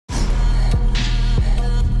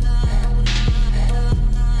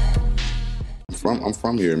I'm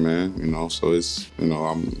from here, man. You know, so it's, you know,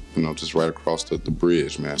 I'm, you know, just right across the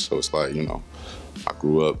bridge, man. So it's like, you know, I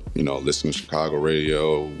grew up, you know, listening to Chicago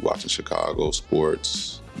radio, watching Chicago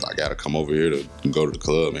sports. I gotta come over here to go to the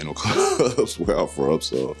club. Ain't no clubs where I'm from,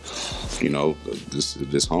 so, you know,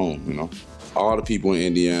 this home, you know. All the people in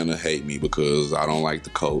Indiana hate me because I don't like the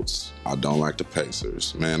Colts. I don't like the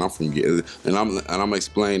Pacers. Man, I'm from, and I'm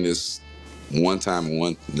explaining this one time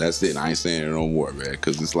and that's it. I ain't saying it no more, man,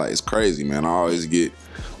 because it's like, it's crazy, man. I always get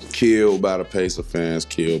killed by the Pacer fans,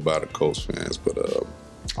 killed by the Colts fans, but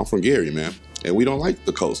I'm from Gary, man. And we don't like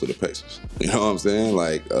the Colts or the Pacers. You know what I'm saying?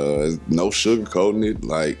 Like, no sugarcoating it.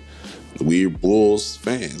 Like, we're Bulls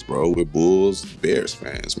fans, bro. We're Bulls, Bears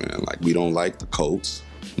fans, man. Like, we don't like the Colts.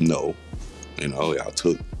 No. You know, y'all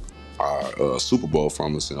took our Super Bowl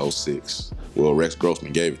from us in '06. Well, Rex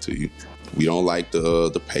Grossman gave it to you. We don't like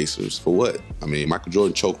the Pacers. For what? I mean, Michael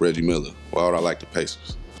Jordan choked Reggie Miller. Why would I like the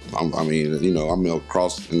Pacers? I mean, you know, I'm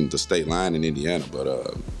across in the state line in Indiana, but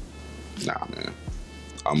nah, man.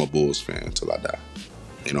 I'm a Bulls fan till I die.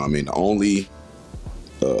 You know what I mean? The only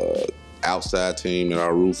outside team that I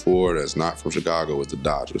root for that's not from Chicago is the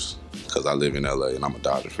Dodgers, because I live in LA and I'm a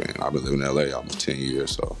Dodger fan. I've been living in LA almost 10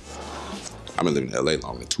 years, so I've been living in LA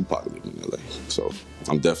longer than Tupac lived in LA. So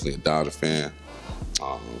I'm definitely a Dodger fan.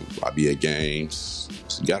 I be at games.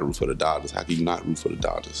 So you gotta root for the Dodgers. How can you not root for the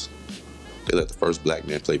Dodgers? They let the first black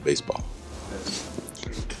man play baseball.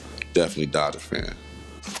 Definitely Dodger fan.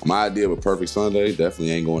 My idea of a perfect Sunday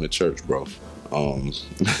definitely ain't going to church, bro.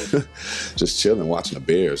 Just chilling, watching the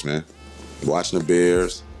Bears, man. Watching the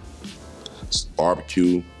Bears,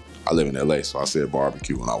 barbecue. I live in LA, so I said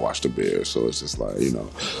barbecue when I watch the Bears. So it's just like, you know,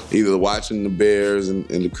 either watching the Bears in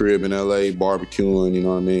the crib in LA, barbecuing, you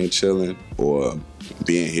know what I mean, chilling, or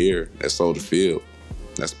being here at Soldier Field.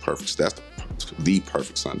 That's perfect. That's the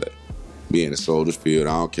perfect Sunday. Being at Soldier Field,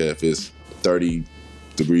 I don't care if it's 30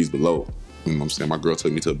 degrees below. You know what I'm saying? My girl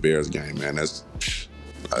took me to a Bears game, man. I'm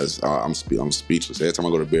speechless. Every time I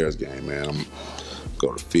go to a Bears game, man, I'm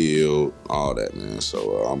go to the field, all that, man.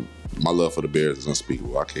 So my love for the Bears is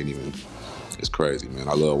unspeakable. I can't even, it's crazy, man.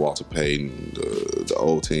 I love Walter Payton, the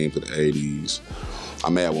old teams of the 80s.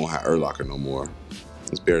 I'm mad we won't have Urlacher no more.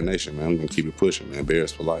 It's Bear Nation, man. I'm gonna keep it pushing, man.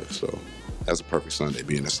 Bears for life. So that's a perfect Sunday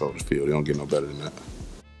being at Soldier Field. They don't get no better than that.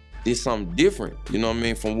 It's something different, you know what I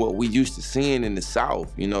mean, from what we used to seeing in the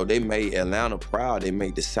South. You know, they made Atlanta proud, they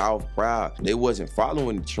made the South proud. They wasn't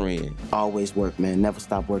following the trend. Always work, man, never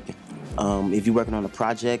stop working. If you're working on a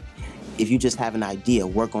project, if you just have an idea,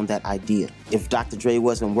 work on that idea. If Dr. Dre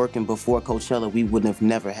wasn't working before Coachella, we wouldn't have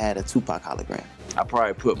never had a Tupac hologram. I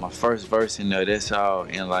probably put my first verse in there, that's all,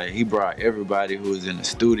 and like he brought everybody who was in the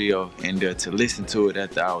studio in there to listen to it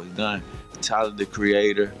after I was done. Tyler, the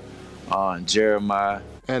Creator, Jeremiah.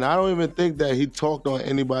 And I don't even think that he talked on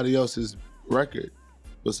anybody else's record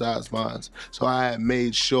besides mine. So I had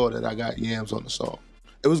made sure that I got Yams on the song.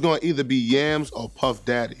 It was gonna either be Yams or Puff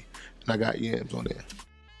Daddy, and I got Yams on there.